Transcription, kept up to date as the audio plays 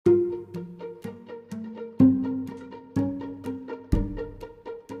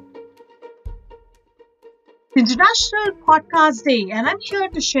International Podcast Day, and I'm here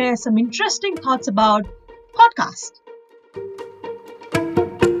to share some interesting thoughts about podcast.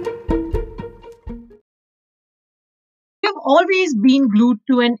 We have always been glued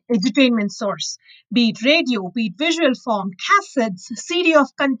to an entertainment source, be it radio, be it visual form, cassettes, CD of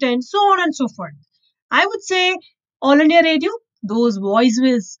content, so on and so forth. I would say All India Radio, those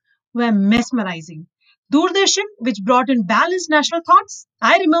voices were mesmerizing. Doordarshan, which brought in balanced national thoughts.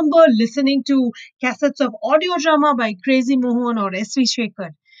 I remember listening to cassettes of audio drama by Crazy Mohan or S.V.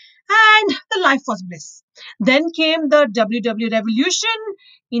 Shekhar, and the life was bliss. Then came the WW revolution,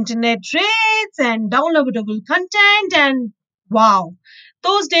 internet rates and downloadable content, and wow,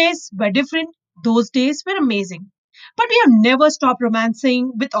 those days were different. Those days were amazing. But we have never stopped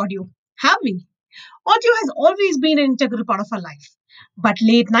romancing with audio, have we? Audio has always been an integral part of our life. But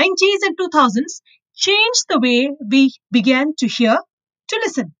late 90s and 2000s changed the way we began to hear, to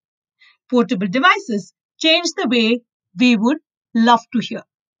listen. Portable devices changed the way we would love to hear.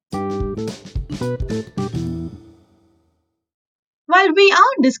 While we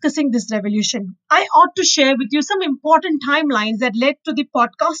are discussing this revolution, I ought to share with you some important timelines that led to the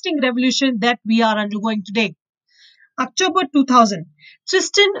podcasting revolution that we are undergoing today. October 2000,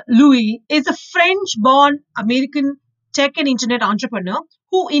 Tristan Louis is a French born American tech and internet entrepreneur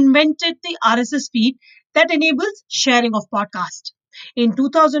who invented the RSS feed that enables sharing of podcasts. In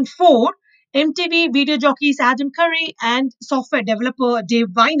 2004, MTV video jockeys Adam Curry and software developer Dave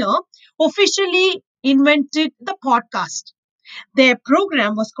Viner officially invented the podcast. Their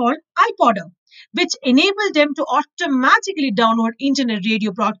program was called iPodder, which enabled them to automatically download internet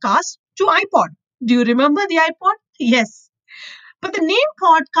radio broadcasts to iPod. Do you remember the iPod? Yes. But the name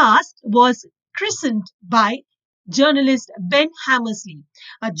podcast was christened by journalist Ben Hammersley,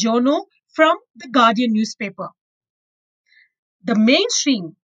 a journo from the Guardian newspaper. The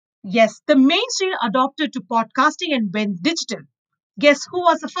mainstream, yes, the mainstream adopted to podcasting and went digital. Guess who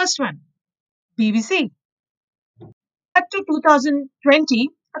was the first one? BBC. Up to 2020,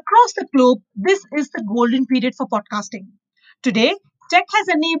 across the globe, this is the golden period for podcasting. Today, tech has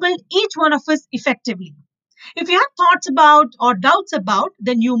enabled each one of us effectively. If you have thoughts about or doubts about,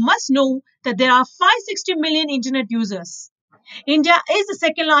 then you must know that there are 560 million internet users. India is the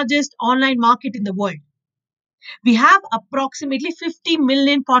second largest online market in the world. We have approximately 50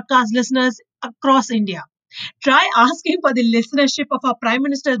 million podcast listeners across India. Try asking for the listenership of our Prime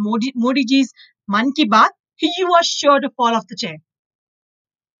Minister Modi ji's Man Ki Baat, you are sure to fall off the chair.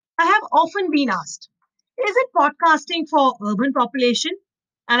 I have often been asked, is it podcasting for urban population?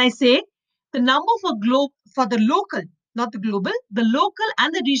 And I say, the number for the local, not the global, the local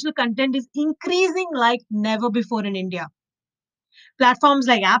and the regional content is increasing like never before in India. Platforms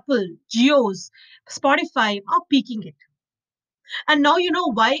like Apple, Geos, Spotify are peaking it. And now you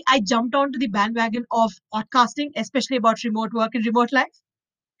know why I jumped onto the bandwagon of podcasting, especially about remote work and remote life.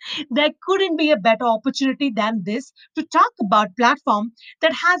 There couldn't be a better opportunity than this to talk about platform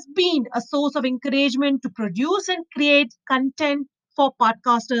that has been a source of encouragement to produce and create content for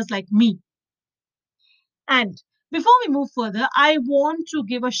podcasters like me. And before we move further, I want to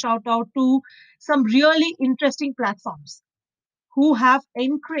give a shout out to some really interesting platforms who have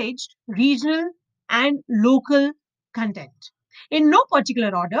encouraged regional and local content. In no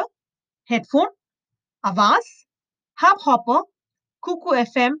particular order, Headphone, Avaz, Hubhopper, Kuku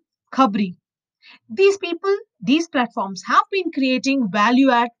FM, Khabri. These people, these platforms have been creating value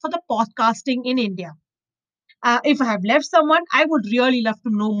add for the podcasting in India. If I have left someone, I would really love to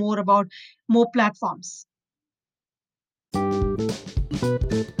know more about more platforms.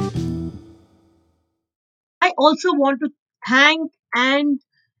 I also want to thank and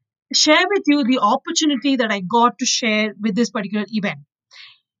share with you the opportunity that I got to share with this particular event.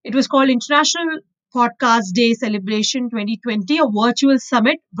 It was called International Podcast Day Celebration 2020, a virtual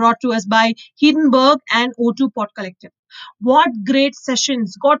summit brought to us by Hindenburg and O2Podcollective. What great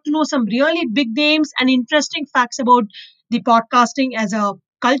sessions! Got to know some really big names and interesting facts about the podcasting as a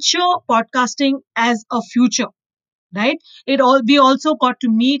culture, podcasting as a future. Right? It all we also got to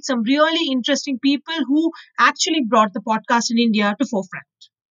meet some really interesting people who actually brought the podcast in India to forefront.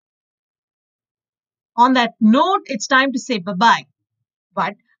 On that note, it's time to say bye bye.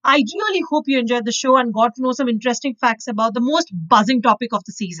 But I really hope you enjoyed the show and got to know some interesting facts about the most buzzing topic of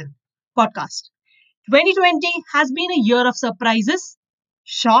the season podcast. 2020 has been a year of surprises,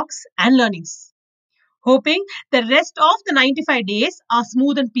 shocks, and learnings. Hoping the rest of the 95 days are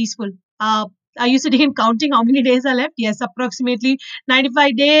smooth and peaceful. Are you sitting and counting how many days are left? Yes, approximately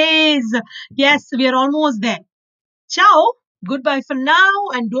 95 days. Yes, we are almost there. Ciao. Goodbye for now.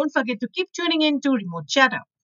 And don't forget to keep tuning in to Remote Chatter.